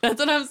Watch. That's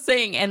what I'm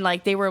saying. And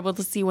like they were able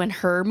to see when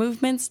her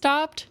movement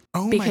stopped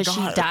because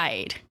she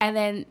died. And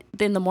then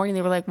in the morning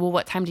they were like, well,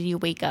 what time did you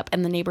wake up?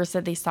 And the neighbor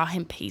said they saw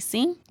him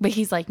pacing, but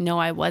he's like, no,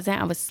 I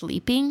wasn't. I was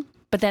sleeping.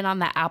 But then on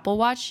the Apple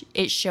Watch,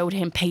 it showed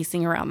him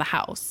pacing around the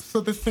house. So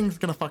this thing's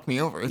going to fuck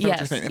me over. Is that what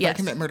you're saying? If I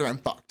commit murder, I'm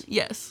fucked.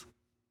 Yes.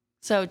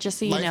 So just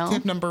so you know.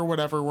 Tip number,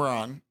 whatever we're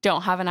on.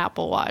 Don't have an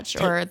Apple Watch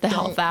or the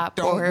health app.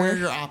 Don't wear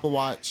your Apple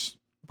Watch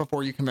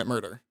before you commit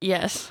murder.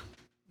 Yes.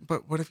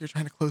 But what if you're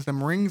trying to close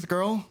them rings,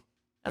 girl?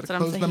 That's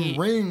what I'm saying. Close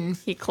them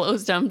rings. He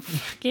closed them.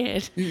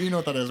 Good. You know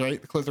what that is,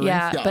 right? Close the rings?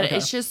 Yeah, but okay.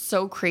 It's just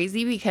so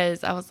crazy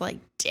because I was like,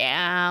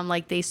 damn,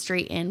 like they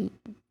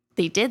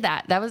did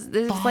that.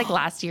 This was like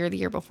last year or the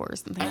year before or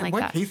something like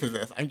that. What case is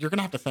this? You're going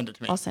to have to send it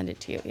to me. I'll send it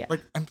to you, yeah.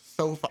 Like,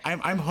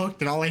 I'm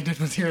hooked and all I did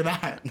was hear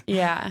that.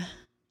 Yeah.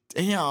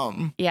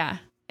 Damn. Yeah.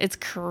 It's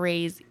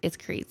crazy. It's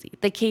crazy.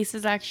 The case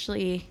is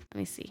actually, let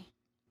me see.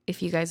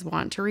 If you guys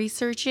want to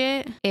research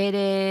it, it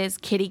is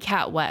Kitty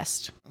Cat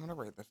West. I'm gonna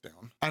write this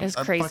down. It's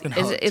crazy.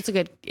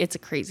 It's a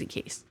crazy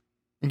case.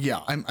 Yeah,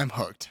 I'm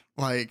hooked.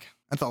 Like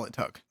that's all it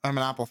took. I'm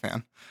an Apple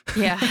fan.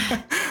 Yeah.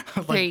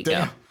 There like,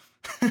 you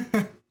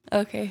go.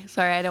 Okay,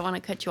 sorry, I don't want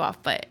to cut you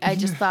off, but I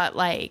just thought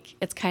like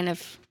it's kind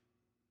of,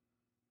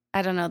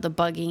 I don't know, the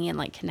bugging and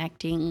like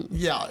connecting.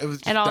 Yeah, it was.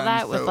 Just and all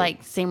that with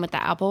like same with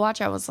the Apple Watch.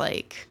 I was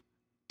like,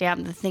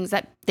 damn, the things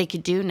that they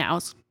could do now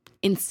is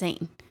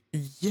insane.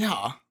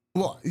 Yeah.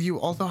 Well, you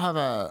also have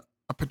a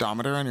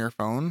pedometer on your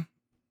phone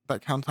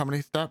that counts how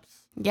many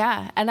steps.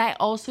 Yeah. And I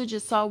also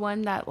just saw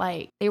one that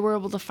like they were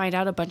able to find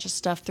out a bunch of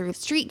stuff through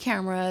street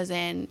cameras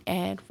and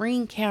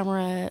Ring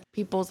camera,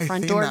 people's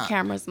front door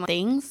cameras and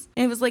things.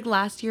 And it was like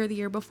last year or the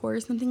year before or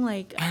something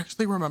like. I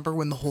actually remember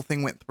when the whole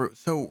thing went through.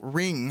 So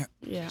Ring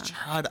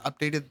had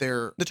updated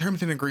the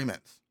terms and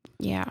agreements.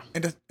 Yeah.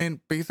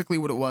 And basically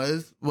what it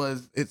was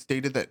it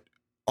stated that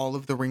all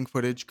of the Ring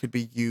footage could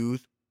be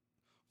used.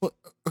 Well,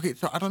 okay,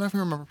 so I don't know if you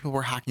remember people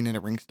were hacking into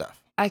Ring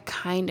stuff. I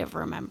kind of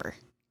remember.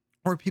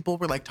 Or people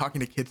were like talking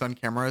to kids on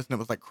cameras and it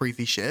was like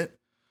crazy shit.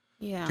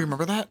 Yeah. Do you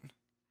remember that?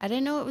 I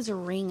didn't know it was a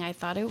Ring. I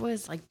thought it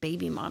was like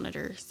baby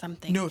monitor or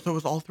something. No, so it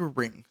was all through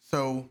Ring.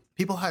 So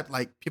people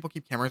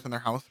keep cameras in their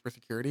house for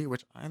security,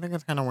 which I think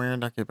it's kind of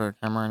weird to keep a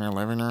camera in your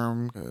living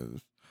room because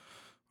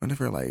what if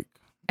you're like...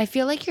 I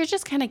feel like you're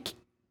just kind of...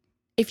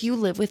 If you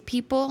live with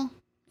people,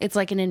 it's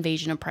like an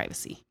invasion of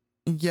privacy.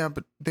 Yeah,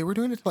 but they were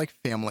doing it to like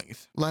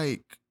families.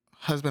 Like...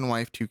 husband,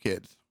 wife, 2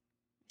 kids.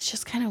 It's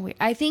just kind of weird.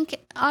 I think,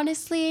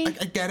 honestly...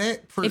 I get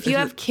it. If you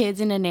have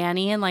kids and a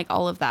nanny and, like,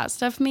 all of that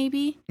stuff,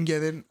 maybe.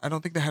 Yeah, I don't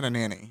think they had a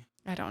nanny.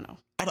 I don't know.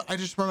 I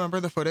just remember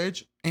the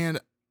footage, and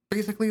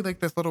basically, like,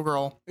 this little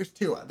girl... There's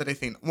 2 that I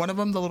seen. One of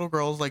them, the little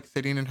girl's, like,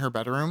 sitting in her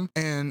bedroom,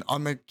 and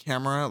on the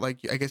camera, like,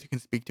 I guess you can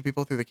speak to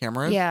people through the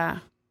cameras. Yeah.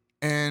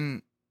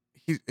 And...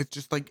 it's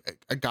just like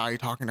a guy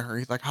talking to her.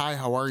 He's like, hi,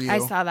 how are you? I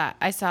saw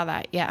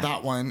that. Yeah.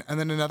 That one. And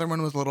then another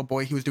one was a little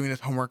boy. He was doing his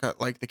homework at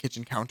like the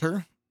kitchen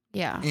counter.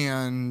 Yeah.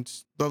 And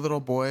the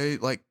little boy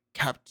like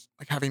kept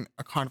like having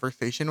a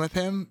conversation with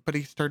him, but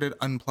he started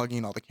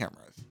unplugging all the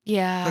cameras.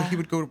 Yeah. So he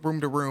would go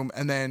room to room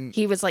and then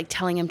he was like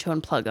telling him to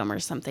unplug them or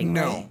something.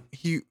 No. Right?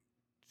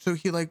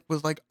 He like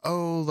was like,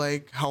 oh,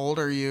 like, how old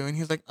are you? And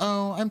he's like,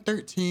 oh, I'm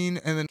 13.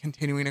 And then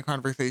continuing a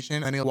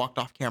conversation and he walked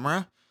off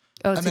camera.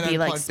 Oh, to be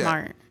like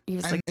smart. He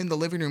was and like in the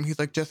living room, he's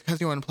like, just because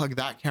you unplug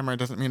that camera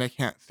doesn't mean I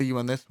can't see you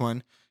on this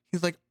one.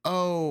 He's like,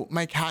 oh,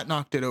 my cat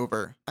knocked it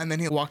over. And then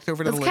he walks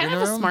over to the living room. That's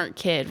kind of a smart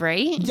kid,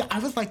 right? Yeah, I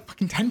was like,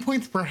 fucking 10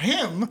 points for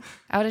him.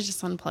 I would have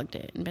just unplugged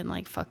it and been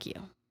like, fuck you.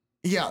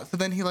 Yeah, so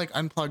then he like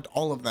unplugged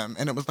all of them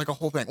and it was like a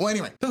whole thing. Well,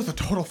 anyway, that was a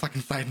total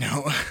fucking side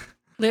note.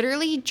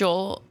 Literally,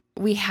 Joel,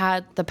 we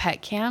had the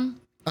pet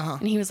cam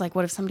and he was like,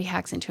 what if somebody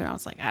hacks into it? And I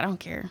was like, I don't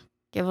care.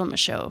 Give them a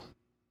show.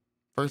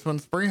 First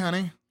one's free,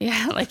 honey.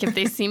 Yeah, like if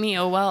they see me,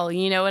 oh well,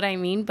 you know what I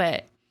mean?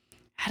 But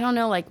I don't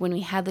know, like when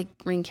we had the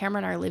Ring camera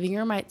in our living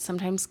room,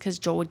 sometimes because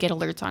Joel would get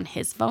alerts on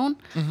his phone,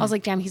 I was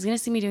like, damn, he's going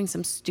to see me doing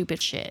some stupid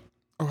shit.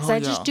 So I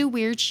just do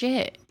weird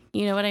shit.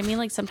 You know what I mean?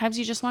 Like sometimes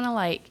you just want to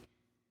like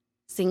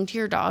sing to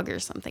your dog or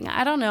something.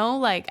 I don't know.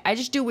 Like I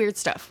just do weird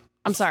stuff.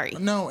 I'm sorry.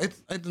 No,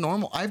 it's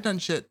normal. I've done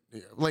shit.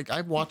 Like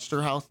I've watched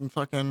her house and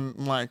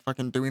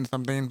fucking doing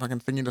something,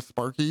 fucking singing to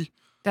Sparky.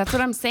 That's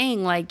what I'm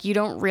saying. Like you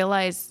don't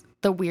realize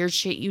the weird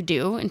shit you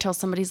do until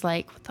somebody's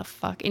like, what the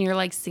fuck? And you're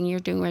like singing,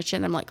 you're doing weird shit.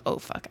 And I'm like, oh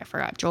fuck, I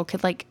forgot. Joel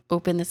could like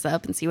open this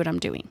up and see what I'm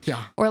doing.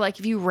 Yeah. Or like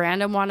if you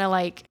random want to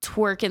like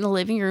twerk in the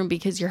living room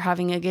because you're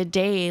having a good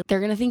day, they're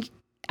going to think,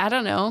 I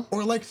don't know.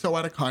 Or like so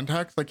out of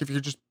context, like if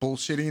you're just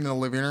bullshitting in the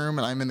living room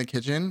and I'm in the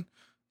kitchen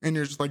and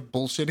you're just like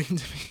bullshitting to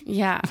me.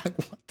 Yeah. Like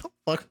what the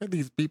fuck are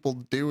these people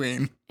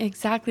doing?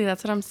 Exactly.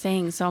 That's what I'm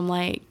saying. So I'm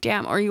like,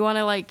 damn. Or you want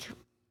to like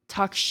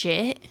talk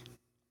shit.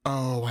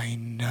 Oh, I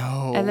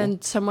know. And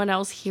then someone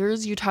else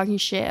hears you talking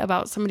shit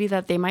about somebody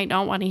that they might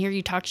not want to hear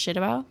you talk shit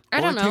about.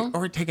 I don't know.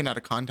 Or taken out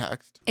of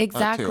context.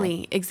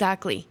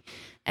 Exactly.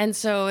 And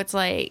so it's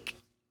like,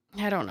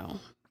 I don't know.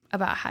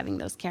 about having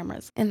those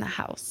cameras in the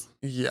house.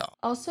 Yeah.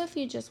 Also, if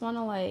you just want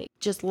to like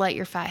just let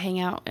your fat hang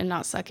out and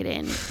not suck it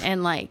in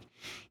and like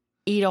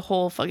eat a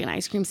whole fucking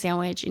ice cream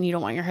sandwich and you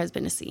don't want your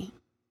husband to see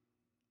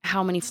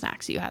how many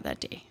snacks you had that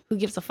day. Who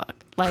gives a fuck?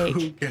 Like,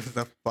 who gives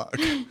a fuck?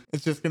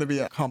 It's just gonna be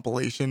a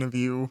compilation of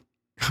you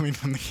coming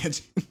from the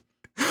kitchen,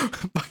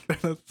 fucking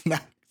out of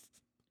snacks.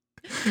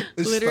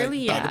 It's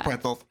literally, just like, bag yeah. of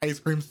pretzels, ice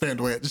cream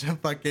sandwich,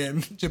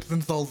 fucking chips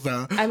and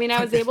salsa. I mean,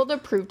 I was able to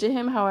prove to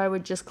him how I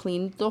would just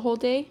clean the whole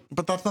day.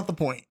 But that's not the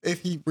point.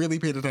 If he really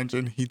paid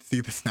attention, he'd see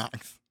the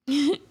snacks.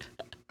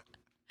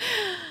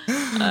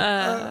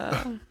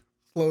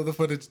 Slow the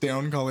footage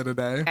down, call it a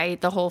day. I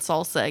ate the whole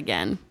salsa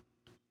again.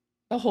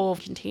 The whole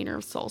container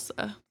of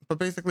salsa. But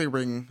basically,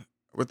 Ring,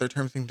 with their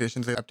terms and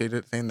conditions, they updated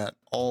it saying that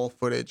all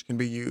footage can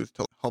be used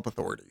to help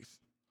authorities.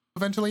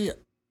 Eventually,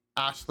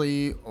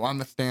 Ashley on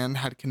the stand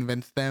had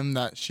convinced them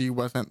that she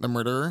wasn't the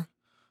murderer.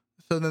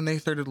 So then they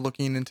started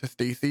looking into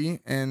Stacey,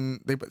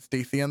 and they put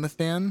Stacey on the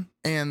stand,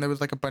 and there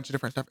was like a bunch of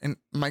different stuff. And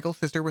Michael's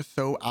sister was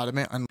so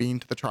adamant on being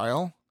to the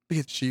trial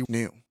because she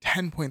knew.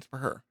 10 points for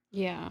her.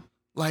 Yeah.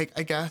 Like,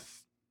 I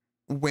guess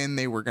when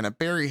they were going to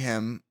bury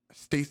him,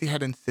 Stacey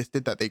had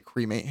insisted that they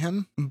cremate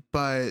him,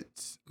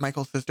 but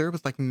Michael's sister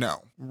was like,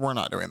 no, we're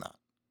not doing that.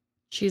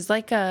 She's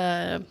like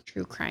a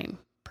true crime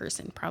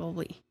person,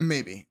 probably.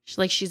 Maybe.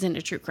 She's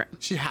into true crime.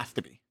 She has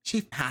to be.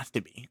 She has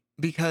to be.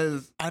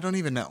 Because I don't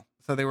even know.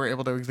 So they were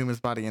able to exhume his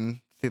body and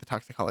see the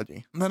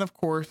toxicology. And then, of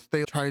course,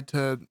 they tried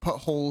to put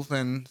holes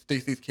in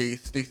Stacey's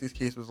case. Stacey's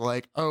case was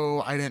like,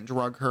 oh, I didn't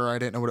drug her. I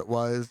didn't know what it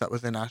was that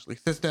was in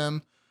Ashley's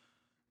system.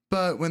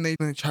 But when they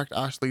checked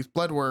Ashley's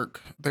blood work,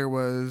 there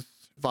was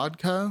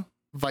vodka,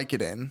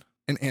 Vicodin,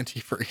 and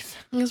antifreeze.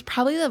 It was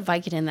probably the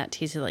Vicodin that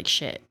tasted like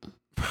shit.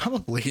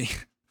 Probably.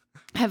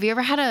 Have you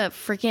ever had a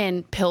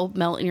freaking pill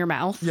melt in your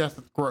mouth? Yes,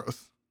 it's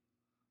gross.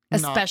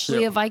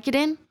 Especially a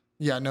Vicodin?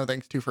 Yeah, no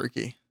thanks, too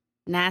freaky.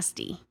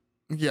 Nasty.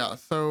 Yeah,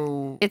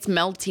 so... It's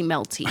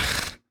melty.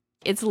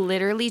 It's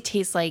literally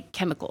tastes like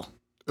chemical.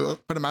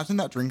 But imagine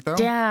that drink, though.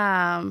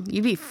 Damn,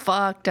 you'd be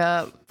fucked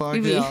up. Fuck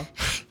yeah.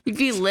 You'd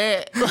be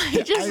lit.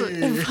 Like,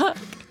 just, fuck.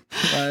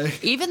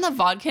 Like, Even the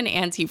vodka and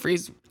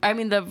antifreeze, I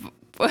mean, the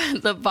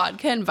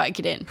vodka and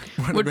Vicodin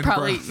would been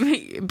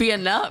probably be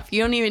enough.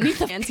 You don't even need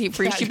the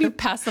antifreeze. You'd be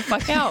passed the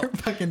fuck out. You're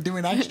fucking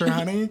doing extra,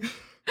 honey.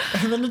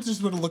 And then it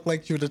just would have looked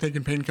like she would have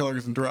taken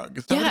painkillers and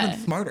drugs. That would have been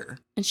smarter.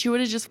 And she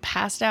would have just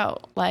passed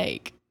out.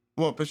 Like,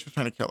 well, but she was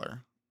trying to kill her.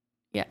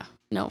 Yeah,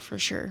 no, for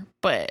sure.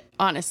 But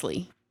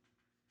honestly,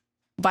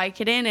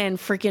 Vicodin and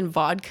freaking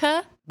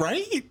vodka?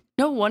 Right?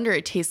 No wonder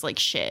it tastes like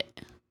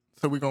shit.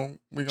 So we go.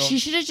 She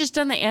should have just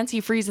done the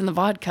antifreeze in the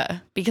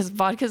vodka because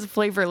vodka's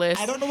flavorless.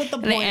 I don't know what the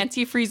and point.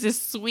 The antifreeze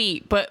is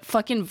sweet, but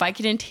fucking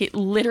Vicodin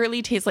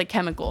literally tastes like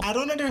chemical. I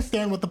don't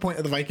understand what the point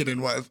of the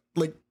Vicodin was.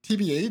 Like,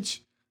 TBH?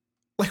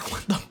 Like,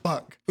 what the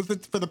fuck? Was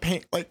it for the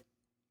pain? Like,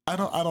 I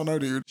don't know,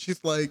 dude. She's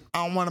like,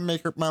 I don't want to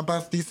make my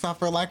bestie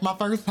suffer like my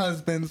first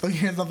husband, so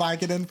here's a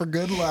Vicodin for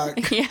good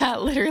luck. Yeah,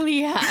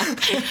 literally, yeah.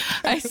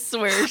 I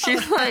swear.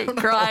 She's like,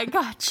 girl, I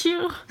got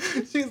you.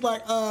 She's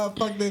like,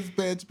 fuck this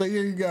bitch, but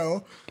here you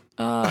go.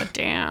 Oh,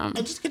 damn.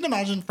 I just couldn't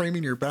imagine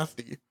framing your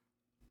bestie.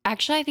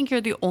 Actually, I think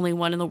you're the only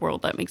one in the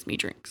world that makes me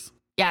drinks.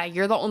 Yeah,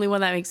 you're the only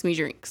one that makes me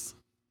drinks.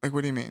 Like,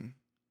 what do you mean?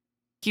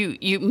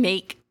 You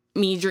make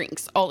me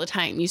drinks all the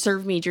time. You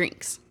serve me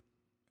drinks.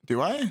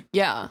 Do I?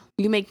 Yeah.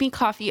 You make me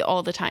coffee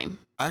all the time.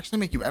 I actually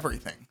make you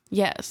everything.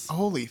 Yes.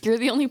 Holy. You're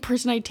the only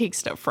person I take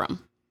stuff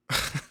from.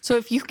 So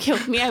if you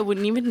killed me, I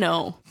wouldn't even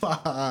know.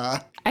 Fuck.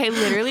 I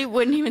literally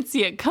wouldn't even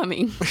see it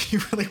coming.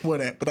 You really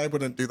wouldn't, but I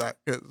wouldn't do that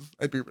because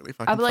I'd be really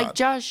fucking I'd be like, sad.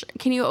 Josh,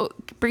 can you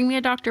bring me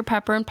a Dr.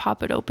 Pepper and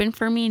pop it open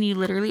for me? And you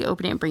literally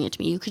open it and bring it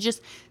to me. You could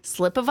just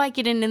slip a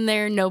Vicodin in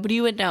there.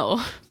 Nobody would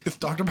know. This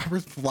Dr.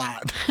 Pepper's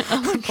flat.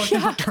 Oh, I'm fucking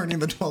yeah. returning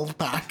the 12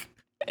 pack.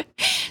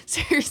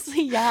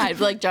 Seriously, yeah. I'd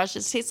be like, Josh,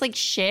 this tastes like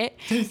shit.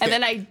 Taste and it.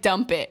 then I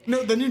dump it.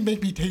 No, then you'd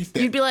make me taste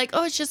it. You'd be like,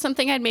 oh, it's just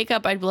something I'd make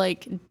up. I'd be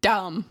like,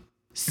 dumb.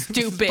 This is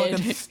Stupid.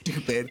 fucking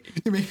stupid.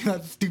 You're making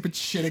that stupid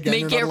shit again.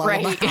 Make You're it not allowed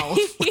in right. the house.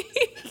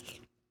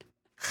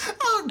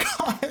 Oh,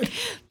 God.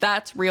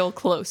 That's real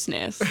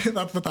closeness.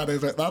 That's what that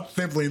is. Right? That's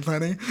siblings,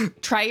 honey.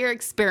 Try your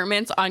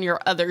experiments on your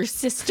other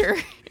sister.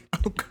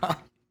 Oh, God.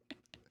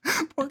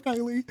 Poor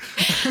Kylie.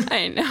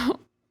 I know.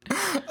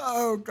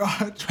 Oh,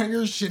 God. Try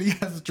your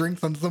shitty ass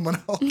drinks on someone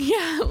else.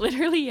 Yeah,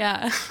 literally,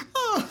 yeah.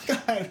 Oh,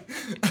 God.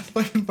 That's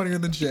fucking funnier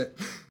than shit.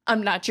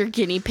 I'm not your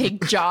guinea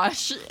pig,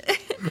 Josh.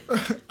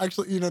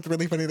 Actually, you know, it's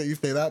really funny that you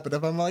say that, but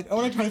if I'm like, I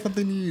want to try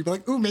something new, you'd be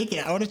like, ooh, make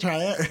it. I want to try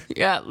it.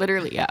 Yeah,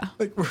 literally, yeah.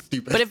 Like, we're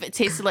stupid. But if it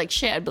tasted like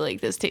shit, I'd be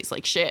like, this tastes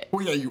like shit. Oh,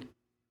 yeah, you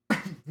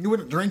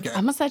wouldn't drink it.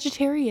 I'm a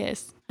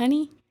Sagittarius,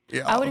 honey.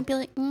 Yeah. I wouldn't be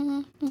like,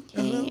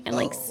 okay, and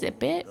like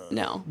sip it.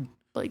 No.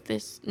 Like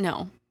this,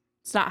 no.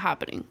 It's not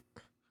happening.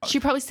 She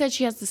probably said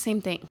she has the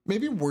same thing.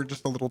 Maybe we're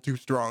just a little too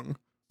strong.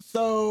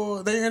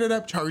 So they ended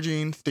up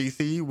charging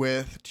Stacey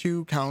with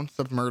 2 counts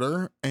of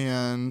murder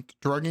and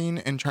drugging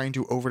and trying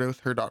to overdose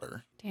her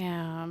daughter.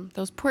 Damn,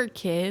 those poor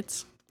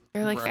kids.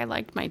 They're like, Right. I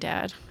liked my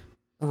dad.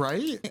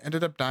 Right?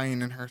 Ended up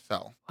dying in her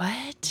cell.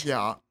 What?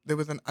 Yeah, there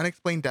was an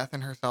unexplained death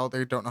in her cell.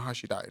 They don't know how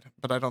she died,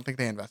 but I don't think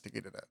they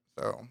investigated it.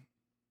 So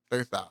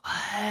there's that.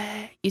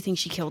 What? You think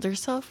she killed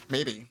herself?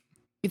 Maybe.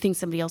 You think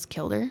somebody else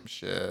killed her?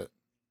 Shit.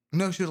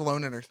 No, she was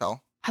alone in her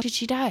cell. How did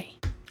she die?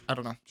 I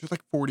don't know. She was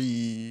like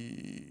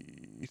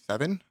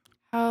 47,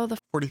 How the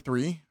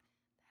 43.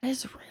 that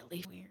is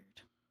really weird.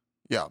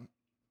 Yeah.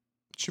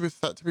 She was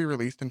set to be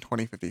released in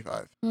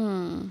 2055.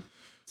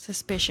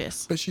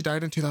 Suspicious. But she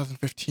died in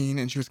 2015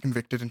 and she was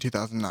convicted in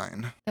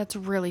 2009. That's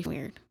really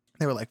weird.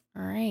 They were like,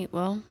 All right,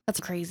 well, that's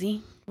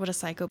crazy. What a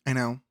psycho. I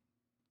know.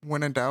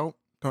 When in doubt,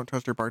 don't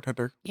trust your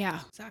bartender. Yeah,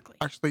 exactly.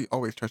 Actually,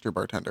 always trust your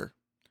bartender.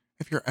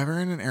 If you're ever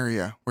in an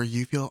area where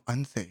you feel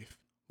unsafe,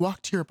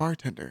 walk to your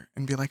bartender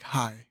and be like,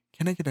 hi,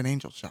 can I get an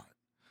angel shot?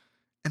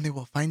 And they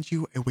will find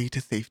you a way to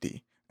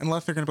safety.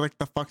 Unless they're going to be like,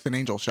 the fuck's an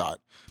angel shot?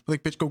 Be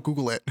like, bitch, go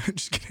Google it.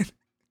 Just kidding.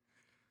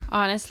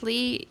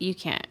 Honestly, you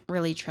can't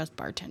really trust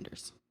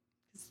bartenders.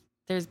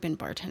 There's been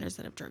bartenders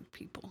that have drugged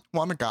people.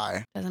 Well, I'm a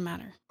guy. Doesn't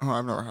matter. Oh,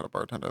 I've never had a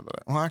bartender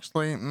that. Well,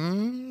 actually. I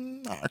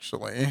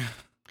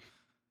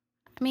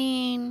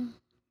mean,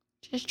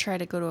 just try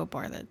to go to a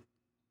bar that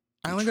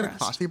I only go to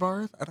classy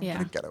bars. I don't go Yeah.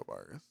 to ghetto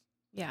bars.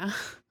 yeah.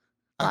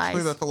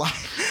 Actually, Lies. that's a lie.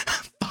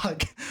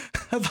 Fuck.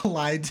 That's a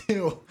lie,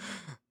 too.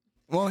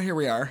 Well, here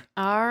we are.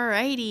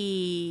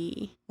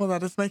 Alrighty. Well,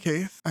 that is my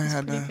case. I That's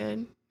had pretty to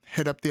good.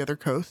 hit up the other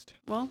coast.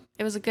 Well,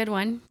 it was a good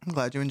one. I'm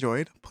glad you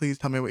enjoyed. Please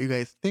tell me what you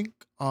guys think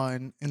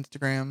on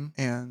Instagram.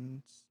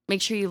 And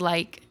Make sure you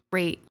like,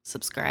 rate,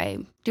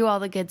 subscribe, do all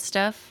the good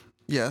stuff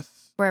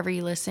yes, wherever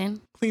you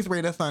listen. please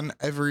rate us on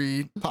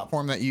every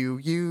platform that you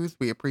use.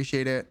 We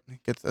appreciate it.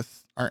 It gets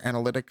us our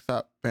analytics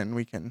up and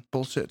we can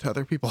bullshit to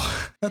other people.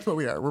 That's what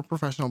we are. We're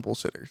professional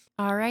bullshitters.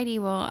 Alrighty.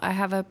 Well, I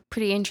have a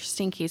pretty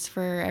interesting case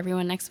for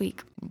everyone next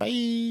week.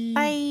 Bye.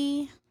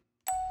 Bye.